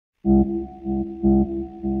Exterminate!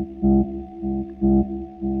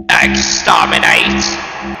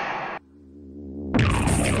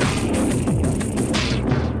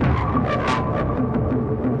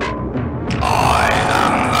 I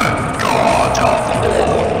am the god of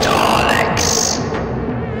all Daleks.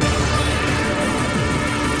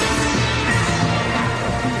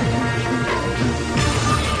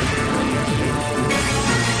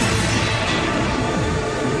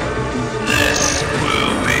 This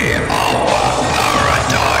will be our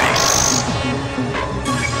paradise.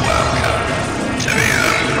 Welcome to the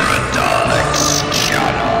Emperor Daleks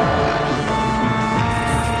channel.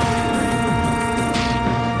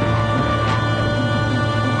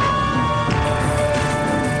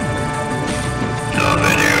 The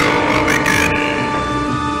video will begin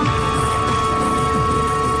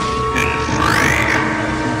in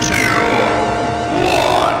 3, 2,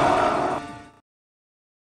 1.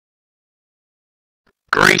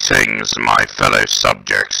 Greetings, my fellow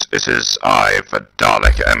subjects. It is I, the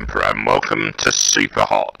Dalek Emperor, and welcome to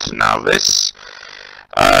Superhot. Now, this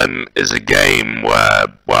is a game where,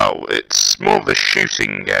 well, it's more of a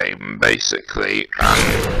shooting game, basically,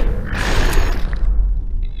 and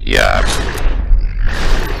yeah.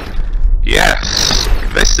 Yes,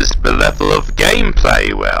 this is the level of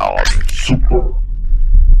gameplay we're on. Super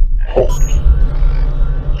hot.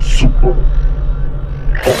 Super hot.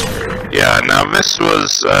 Yeah, now this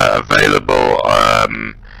was available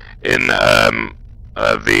in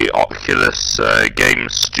the Oculus Game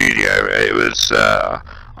Studio. It was I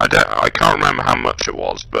can't remember how much it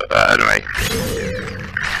was, but anyway.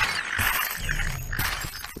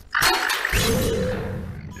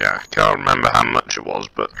 Yeah, I can't remember how much it was,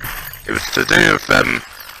 but it was to do with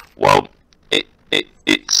well,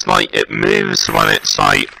 it's like it moves when it's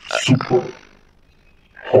like Super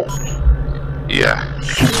hot. yeah.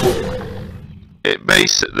 Super It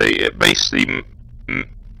basically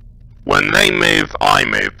when they move, I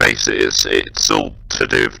move. Basically, it's all to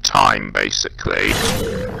do with time, basically,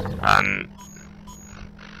 and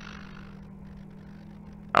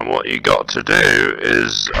what you got to do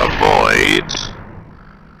is avoid.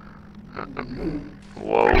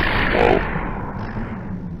 Whoa,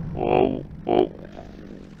 whoa, whoa, whoa.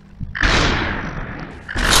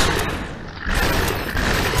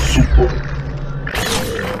 super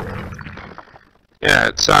Yeah,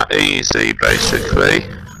 it's that easy, basically.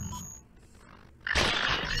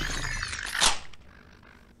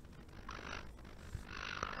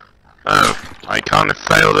 Oh, I kind of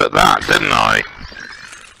failed at that, didn't I?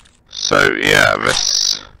 So yeah,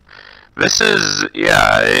 this is,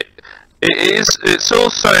 yeah, it's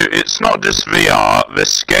also, it's not just VR.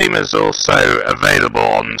 This game is also available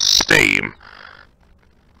on Steam.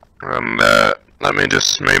 And let me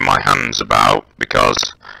just move my hands about,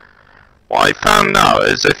 because what I found out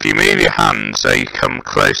is if you move your hands, they come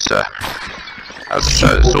closer. As I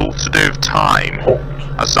said, it's all to do with time.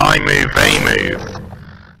 As I move, they move.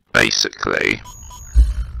 Basically.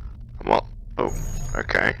 What? Oh,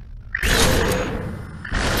 okay.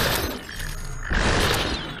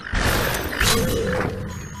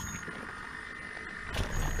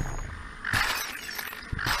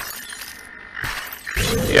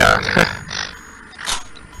 Yeah.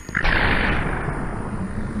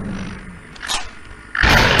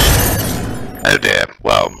 Oh dear,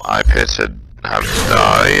 well, I appear to have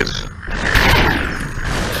died.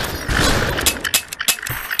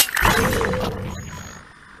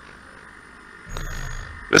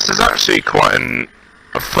 This is actually quite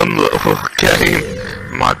a fun little game,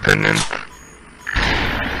 in my opinion.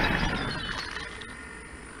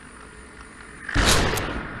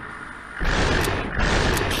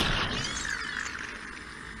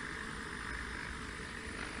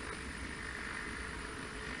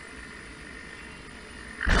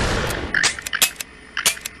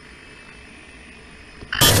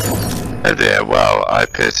 Oh dear, well, I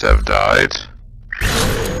appear to have died.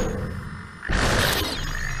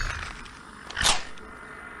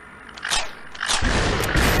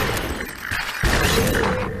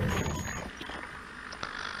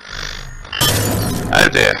 Oh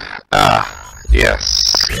dear,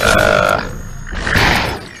 yes,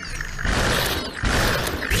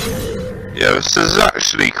 yeah, this is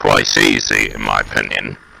actually quite easy, in my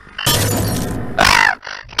opinion.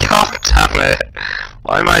 God damn it!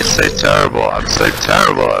 Why am I so terrible? I'm so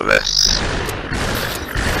terrible at this.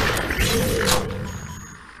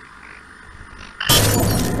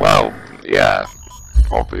 Well, yeah,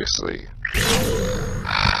 obviously.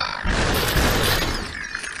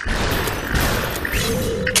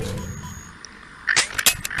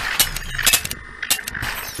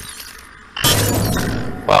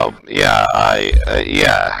 Well, yeah,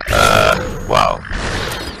 well.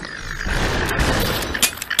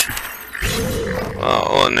 Well,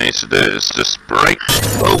 all I need to do is just break.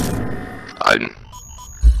 Oh!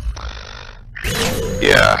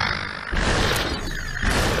 Yeah.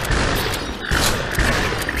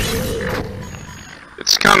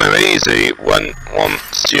 It's kind of easy when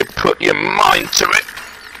once you put your mind to it,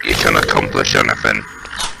 you can accomplish anything.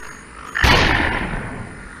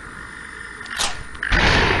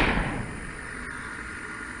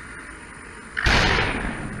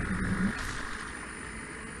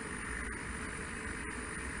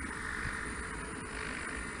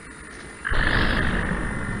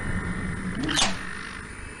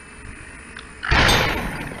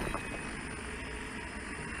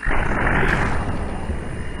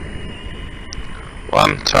 Well,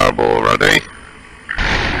 I'm terrible already.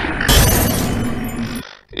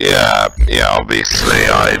 Yeah, obviously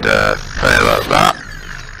I'd fail at that.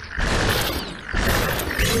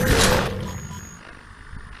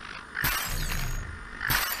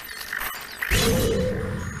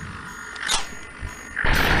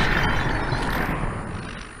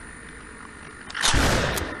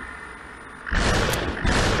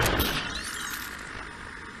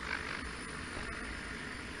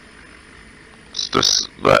 Just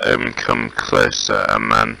let him come closer,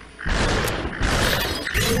 and then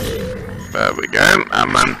there we go,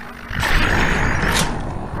 and then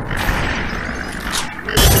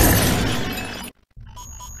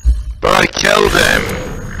but I killed him.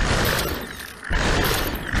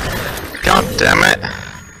 God damn it.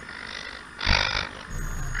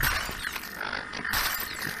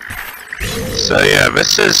 So yeah,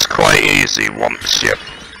 this is quite easy once you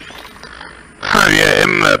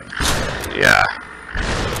in the yeah.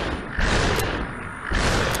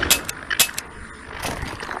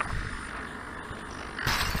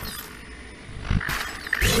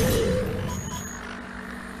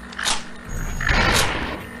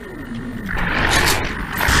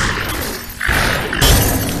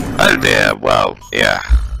 Oh dear, well, yeah.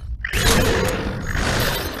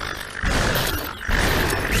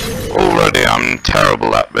 Already I'm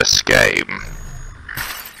terrible at this game.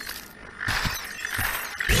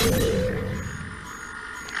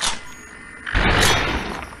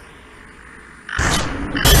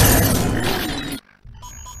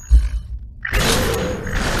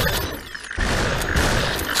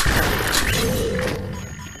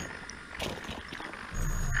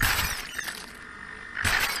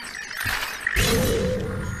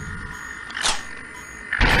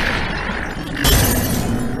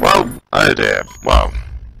 Oh dear, well.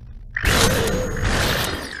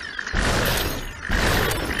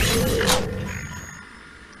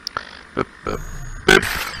 Boop, boop, boop,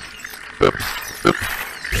 boop, boop.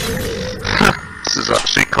 This is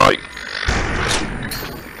actually quite...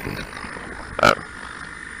 Oh.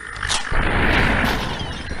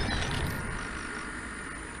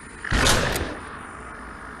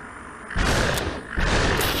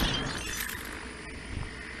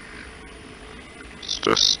 It's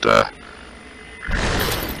just, there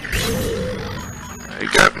you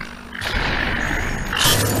go.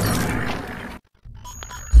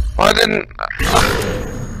 Why didn't...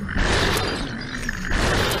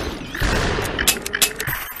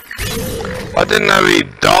 I didn't know he'd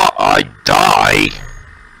I'd die.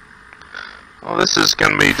 Oh, this is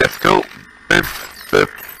gonna be difficult. Boop, boop.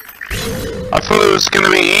 I thought it was gonna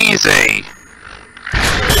be easy.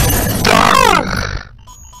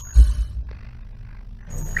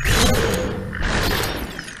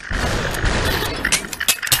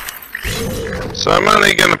 So I'm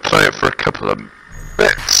only going to play it for a couple of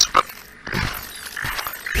bits, but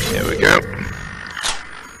here we go.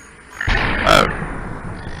 Oh,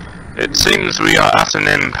 it seems we are at an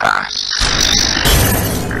impasse.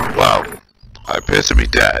 Well, I appear to be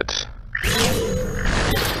dead.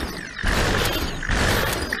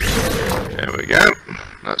 Here we go.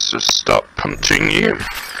 Let's just stop punching you,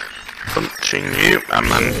 and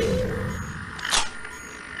then...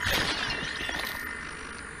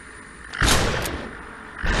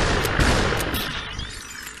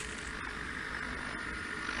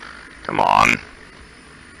 Come on.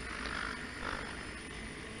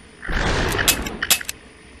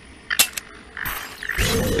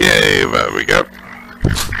 Yay, there we go.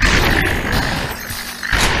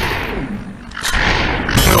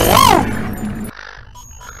 Whoa!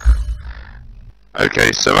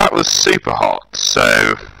 Okay, so that was Superhot.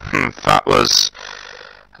 So, that was...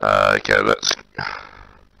 okay, let's...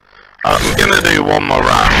 I'm gonna do one more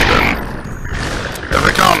round, and if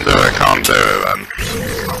I can't do it, I can't do it then.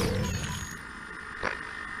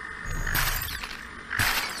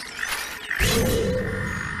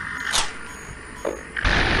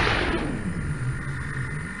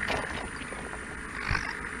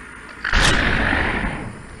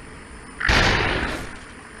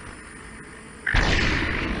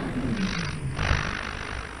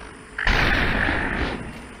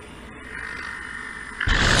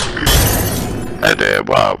 Oh dear,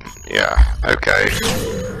 well, yeah, okay.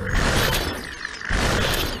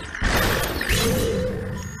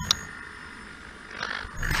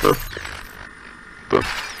 Boop. Boop.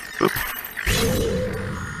 Boop.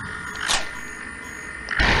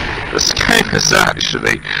 This game is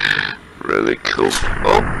actually really cool.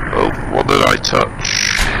 Oh, what did I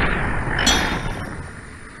touch?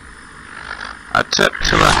 A tip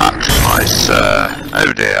to the hat, my sir.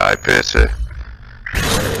 Oh dear, I appear to...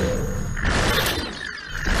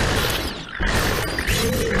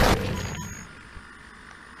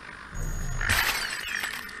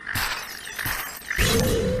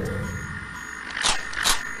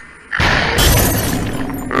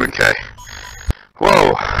 Okay.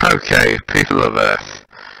 Whoa, okay, people of Earth.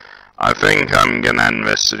 I think I'm gonna end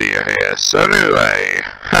this video here. So anyway,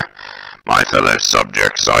 my fellow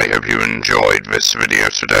subjects, I hope you enjoyed this video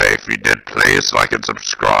today. If you did, please like and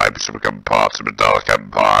subscribe to become part of the Dark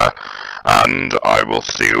Empire. And I will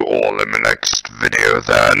see you all in the next video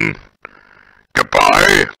then.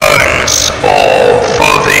 Goodbye. Thanks all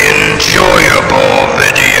for the enjoyable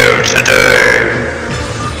video today.